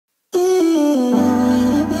Hey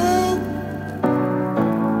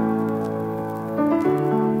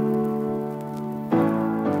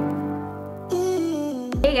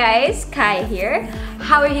guys, Kai here.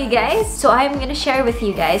 How are you guys? So I'm gonna share with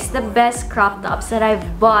you guys the best crop tops that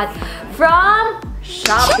I've bought from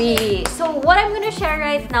Shopee. So what I'm gonna share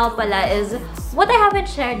right now pala is what I haven't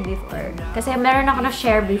shared before. Kasi meron ako na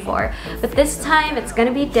share before. But this time, it's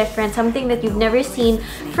gonna be different. Something that you've never seen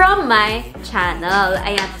from my channel.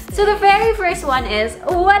 Ayan. So the very first one is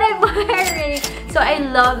what I'm wearing. So I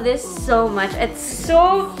love this so much. It's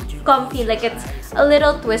so comfy. Like it's a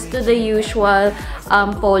little twist to the usual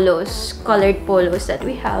polos, colored polos that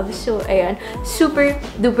we have. So ayan, super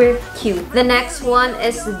duper cute. The next one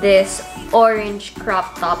is this orange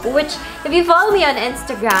crop top, which if you follow me on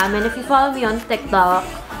Instagram and if you follow me on TikTok,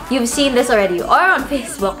 you've seen this already, or on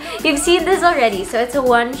Facebook, you've seen this already. So it's a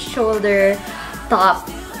one shoulder top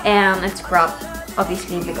and it's cropped,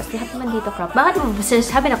 obviously, because lahat naman dito crop. Bakit mo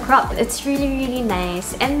sinasabi na crop? It's really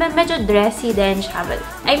nice. And medyo dressy din siya. But,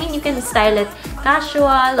 I mean, you can style it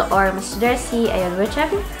casual or mas dressy. Ayun,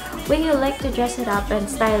 whichever way you like to dress it up and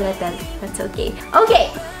style it, then that's okay.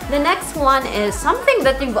 Okay, the next one is something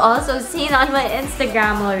that you've also seen on my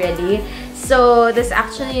Instagram already. So, this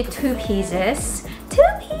actually 2 pieces. 2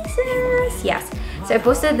 pieces! Yes. So, I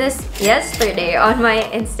posted this yesterday on my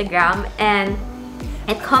Instagram and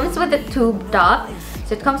it comes with a tube top.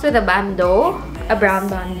 So it comes with a bandeau, a brown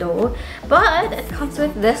bandeau. But it comes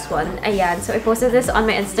with this one. Ayan. So I posted this on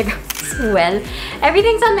my Instagram as well.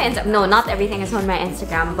 Everything's on my Instagram. No, not everything is on my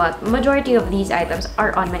Instagram. But majority of these items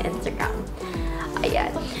are on my Instagram.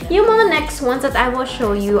 Ayan. Yung mga next ones that I will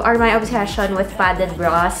show you are my obsession with padded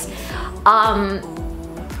bras.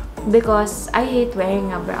 Because I hate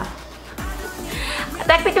wearing a bra.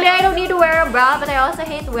 Technically, I don't need to wear a bra, but I also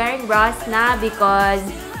hate wearing bras na because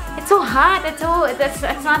it's so hot. It's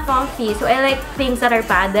not comfy. So I like things that are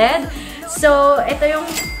padded. So ito yung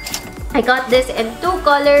I got this in 2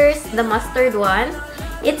 colors. The mustard one.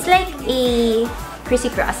 It's like a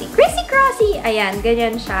crissy-crossy. Crissy-crossy! Ayan,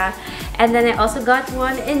 ganyan siya. And then I also got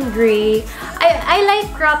one in gray. I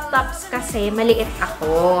like crop tops kasi maliit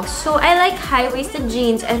ako. So I like high-waisted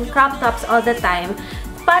jeans and crop tops all the time.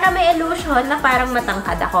 Para may illusion na parang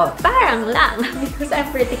matangkad ako. Parang lang. Because I'm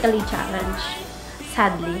critically challenged.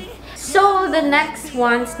 Sadly. So, the next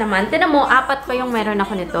ones naman. Tinan mo, 4 pa yung meron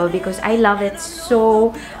ako nito because I love it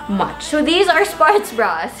so much. So, these are sports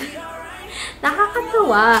bras.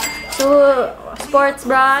 Nakakatawa. So, sports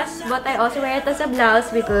bras. But I also wear it as a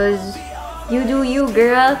blouse because you do you,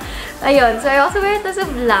 girl. Ayun. So, I also wear it as a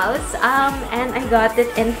blouse. And I got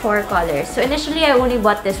it in 4 colors. So, initially, I only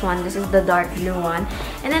bought this one. This is the dark blue one.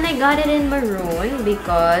 And then, I got it in maroon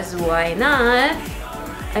because why not?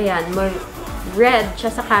 Ayan. Red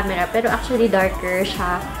siya sa camera. Pero actually, darker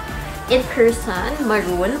siya in person.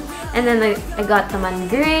 Maroon. And then, I got naman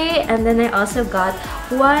gray. And then, I also got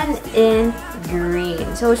one in green.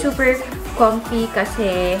 So, super comfy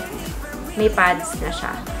kasi may pads na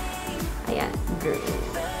siya. Ayan, green.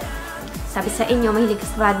 Sabi sa inyo, mahilig ka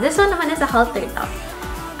sa pads. This one naman is a halter top.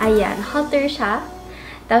 Ayan, halter siya.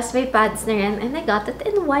 Tapos may pads na yan. And I got it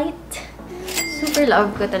in white. Super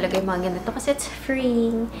love ko talaga yung mga ganito kasi it's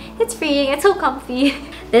freeing. It's freeing. It's so comfy.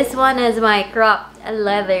 This one is my cropped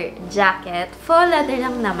leather jacket. Full leather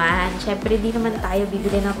lang naman. Siyempre, di naman tayo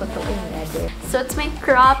bibili ng totoong leather. So, it's my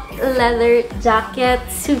cropped leather jacket.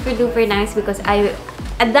 Super duper nice because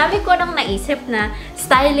ang dami ko nang naisip na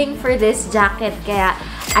styling for this jacket. Kaya,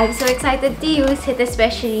 I'm so excited to use it,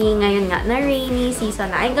 especially ngayon nga na rainy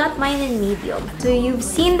season. I got mine in medium. So, you've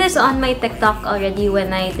seen this on my TikTok already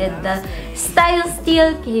when I did the style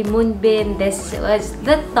steal kay Moonbin. This was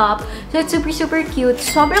the top. So, it's super cute.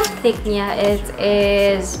 Sobrang thick niya. It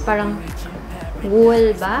is parang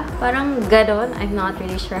wool ba? Parang ganon. I'm not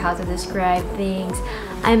really sure how to describe things.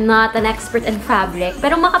 I'm not an expert in fabric.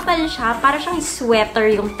 Pero makapal siya. Para siyang sweater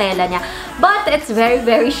yung tela niya. But it's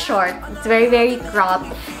very short. It's very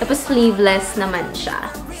cropped. Tapos sleeveless naman siya.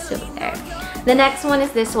 So there. The next one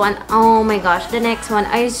is this one. Oh my gosh. The next one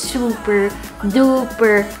I super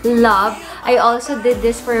duper love. I also did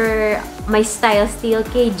this for my style steal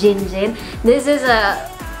kay Jinjin. This is a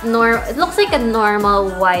it looks like a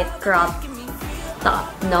normal white crop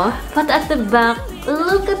top, no? But at the back,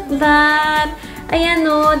 look at that! Ayan,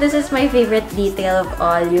 no, this is my favorite detail of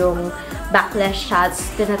all, yung backlash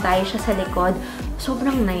shots. Tinatay siya sa likod.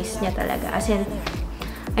 Sobrang nice niya talaga. As in,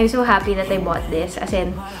 I'm so happy that I bought this. As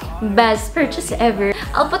in, best purchase ever.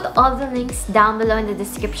 I'll put all the links down below in the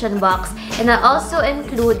description box. And I'll also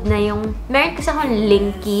include na yung, meron kasi akong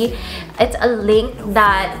linky. It's a link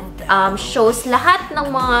that shows lahat ng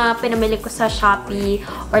mga pinamili ko sa Shopee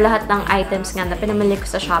or lahat ng items nga na pinamili ko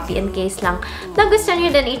sa Shopee in case lang na gusto nyo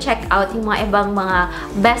din i-check out yung mga ibang mga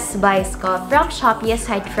best buys ko from Shopee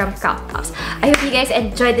aside from crop tops. I hope you guys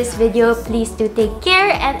enjoyed this video. Please do take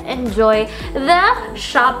care and enjoy the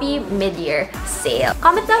Shopee mid-year sale.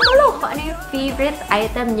 Comment down below kung ano yung favorite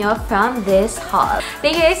item nyo from this haul.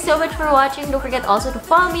 Thank you guys so much for watching. Don't forget also to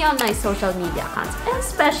follow me on my social media accounts,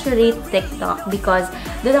 especially TikTok because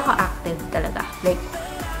doon ako active talaga. Like,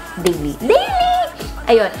 daily.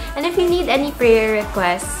 Ayun. And if you need any prayer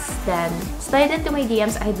requests, then slide into my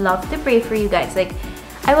DMs. I'd love to pray for you guys. Like,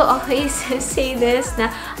 I will always say this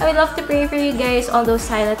na I would love to pray for you guys. All those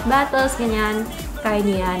silent battles, ganyan, kaya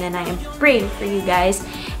niyo yan. And I am praying for you guys.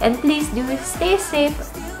 And please do stay safe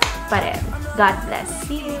pa rin. God bless.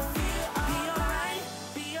 See you.